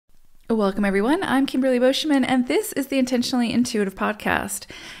Welcome, everyone. I'm Kimberly Boschman, and this is the Intentionally Intuitive Podcast.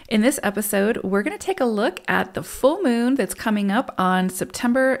 In this episode, we're going to take a look at the full moon that's coming up on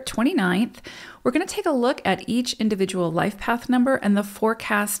September 29th. We're going to take a look at each individual life path number and the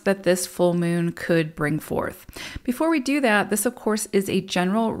forecast that this full moon could bring forth. Before we do that, this, of course, is a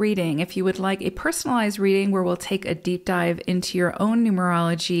general reading. If you would like a personalized reading where we'll take a deep dive into your own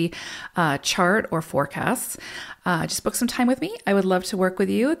numerology chart or forecasts, just book some time with me. I would love to work with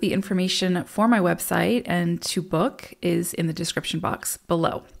you. The information for my website and to book is in the description box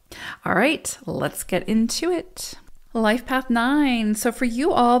below. All right, let's get into it. Life Path 9. So for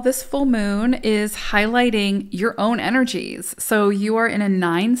you all, this full moon is highlighting your own energies. So you are in a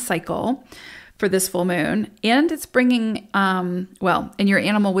 9 cycle for this full moon, and it's bringing, and your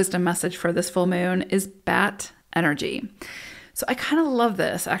animal wisdom message for this full moon is bat energy. So I kind of love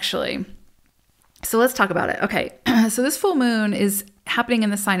this, actually. So let's talk about it. Okay, so this full moon is happening in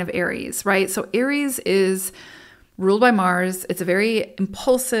the sign of Aries, right? So Aries is ruled by Mars. It's a very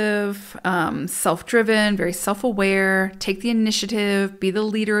impulsive, self-driven, very self-aware, take the initiative, be the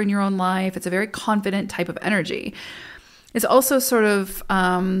leader in your own life. It's a very confident type of energy. It's also sort of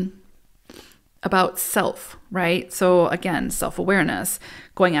about self, right? So again, self-awareness,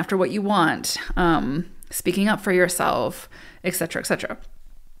 going after what you want, speaking up for yourself, etc., etc.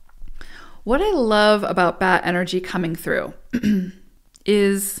 What I love about bat energy coming through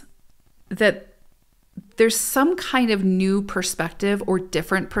is that there's some kind of new perspective or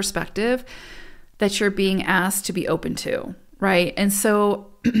different perspective that you're being asked to be open to, right? And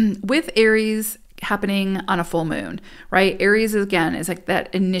so with Aries happening on a full moon, right? Aries, again, is like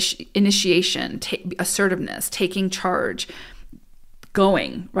that initiation, assertiveness, taking charge,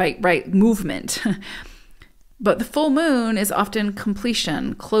 going, right? Movement. But the full moon is often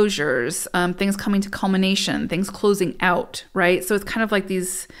completion, closures, things coming to culmination, things closing out, right? So it's kind of like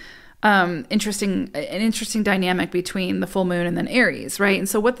these interesting dynamic between the full moon and then Aries, right? And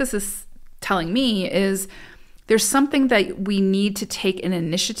so what this is telling me is there's something that we need to take an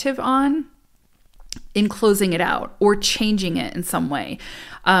initiative on in closing it out or changing it in some way.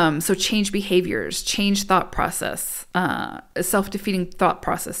 So change behaviors, change thought process, self-defeating thought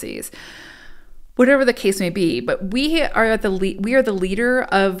processes, whatever the case may be. But we are the leader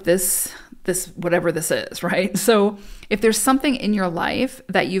of this whatever this is, right? So if there's something in your life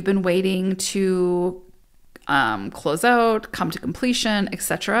that you've been waiting to close out, come to completion,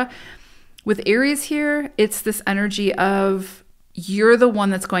 etc., with Aries here, it's this energy of you're the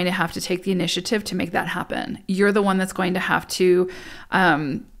one that's going to have to take the initiative to make that happen. You're the one that's going to have to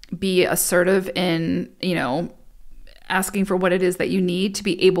be assertive in, asking for what it is that you need to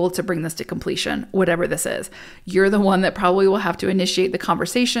be able to bring this to completion, whatever this is. You're the one that probably will have to initiate the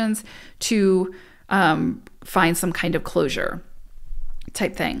conversations to find some kind of closure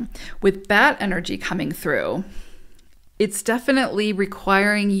type thing. With bat energy coming through, it's definitely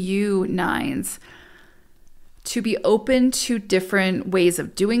requiring you, nines, to be open to different ways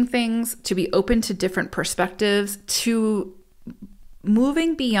of doing things, to be open to different perspectives, to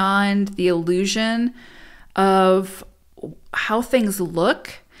moving beyond the illusion of how things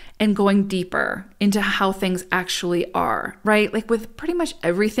look and going deeper into how things actually are, right? Like with pretty much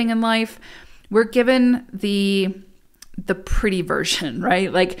everything in life, we're given the pretty version,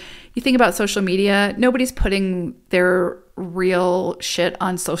 right? Like you think about social media, nobody's putting their real shit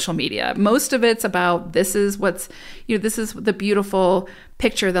on social media. Most of it's about this is the beautiful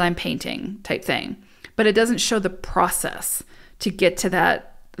picture that I'm painting type thing. But it doesn't show the process to get to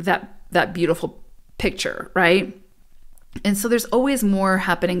that beautiful picture, right? And so there's always more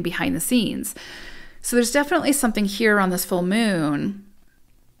happening behind the scenes. So there's definitely something here on this full moon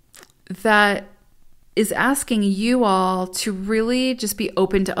that is asking you all to really just be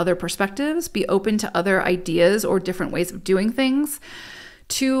open to other perspectives, be open to other ideas or different ways of doing things,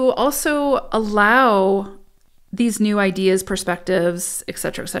 to also allow these new ideas, perspectives,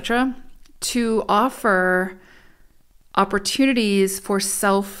 etc., to offer opportunities for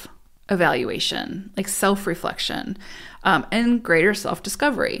self-evaluation, like self-reflection, and greater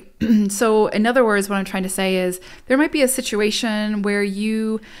self-discovery. So in other words, what I'm trying to say is there might be a situation where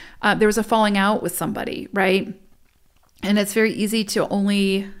there was a falling out with somebody, right? And it's very easy to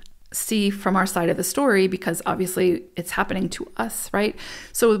only see from our side of the story because obviously it's happening to us, right?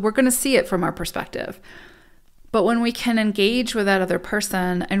 So we're going to see it from our perspective. But when we can engage with that other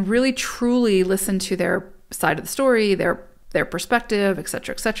person and really truly listen to their side of the story, their perspective,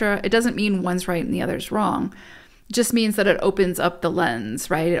 etc., it doesn't mean one's right and the other's wrong. It just means that it opens up the lens,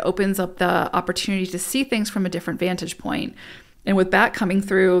 right? It opens up the opportunity to see things from a different vantage point. And with that coming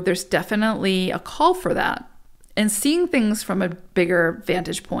through, there's definitely a call for that. And seeing things from a bigger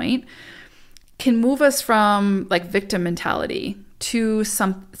vantage point can move us from like victim mentality to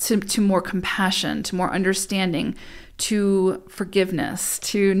more compassion, to more understanding, to forgiveness,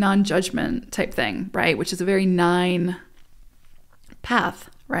 to non-judgment type thing, right? Which is a very 9 path,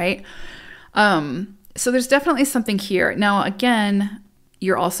 right? So there's definitely something here. Now, again,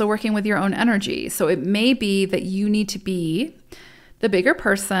 you're also working with your own energy. So it may be that you need to be the bigger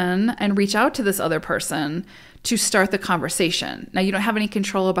person and reach out to this other person to start the conversation. Now, you don't have any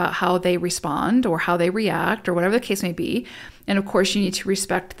control about how they respond or how they react or whatever the case may be. And of course, you need to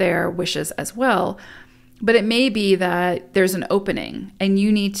respect their wishes as well. But it may be that there's an opening and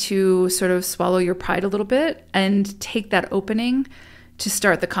you need to sort of swallow your pride a little bit and take that opening to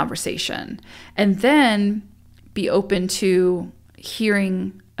start the conversation. And then be open to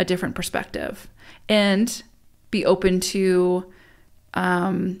hearing a different perspective and be open to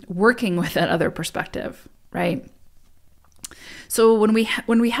working with that other perspective, right? So when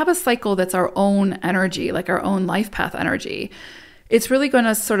we have a cycle that's our own energy, like our own life path energy, it's really going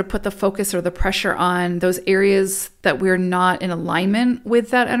to sort of put the focus or the pressure on those areas that we're not in alignment with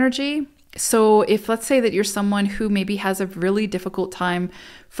that energy. So if let's say that you're someone who maybe has a really difficult time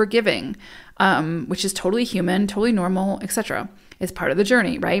forgiving, which is totally human, totally normal, etc., it's part of the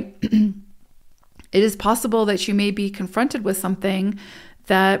journey, right? It is possible that you may be confronted with something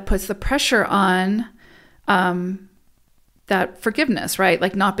that puts the pressure on that forgiveness, right?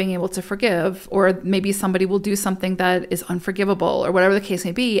 Like not being able to forgive, or maybe somebody will do something that is unforgivable or whatever the case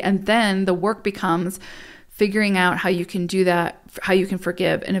may be. And then the work becomes figuring out how you can do that, how you can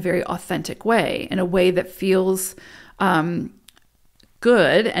forgive in a very authentic way, in a way that feels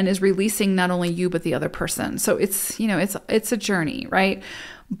good and is releasing not only you, but the other person. So it's a journey, right?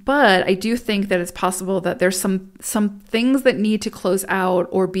 But I do think that it's possible that there's some things that need to close out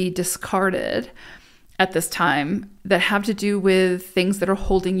or be discarded at this time that have to do with things that are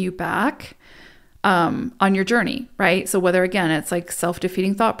holding you back on your journey, right? So whether, again, it's like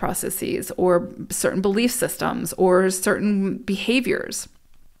self-defeating thought processes or certain belief systems or certain behaviors,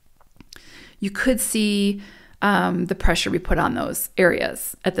 you could see the pressure be put on those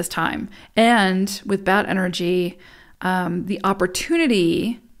areas at this time. And with bad energy, the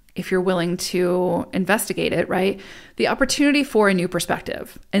opportunity, if you're willing to investigate it, right? The opportunity for a new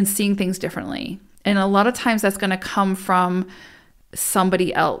perspective and seeing things differently. And a lot of times that's going to come from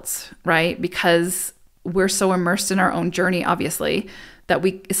somebody else, right? Because we're so immersed in our own journey, obviously, that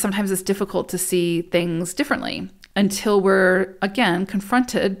sometimes it's difficult to see things differently until we're, again,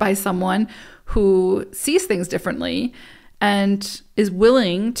 confronted by someone who sees things differently and is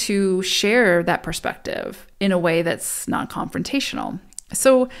willing to share that perspective in a way that's non-confrontational.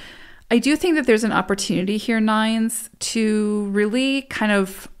 So I do think that there's an opportunity here, 9s, to really kind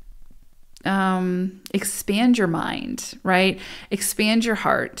of expand your mind, right? Expand your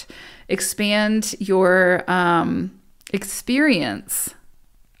heart, expand your experience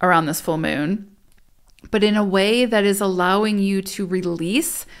around this full moon, but in a way that is allowing you to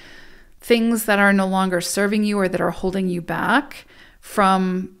release things that are no longer serving you or that are holding you back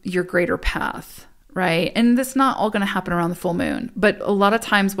from your greater path, right? And that's not all going to happen around the full moon, but a lot of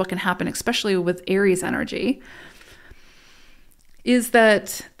times what can happen, especially with Aries energy, is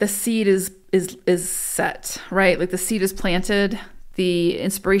that the seed is set, right? Like the seed is planted, the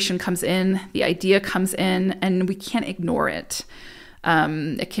inspiration comes in, the idea comes in, and we can't ignore it.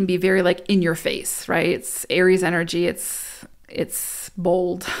 It can be very like in your face, right? It's Aries energy. It's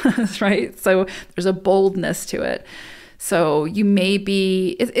bold, right? So there's a boldness to it. So you may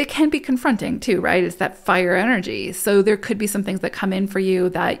be, it can be confronting too, right? It's that fire energy. So there could be some things that come in for you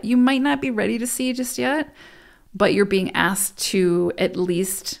that you might not be ready to see just yet, but you're being asked to at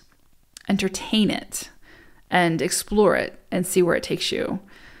least entertain it and explore it and see where it takes you.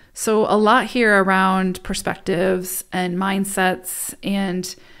 So a lot here around perspectives and mindsets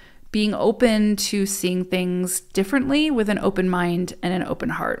and being open to seeing things differently with an open mind and an open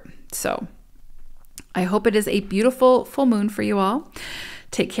heart. So I hope it is a beautiful full moon for you all.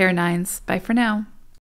 Take care, 9s. Bye for now.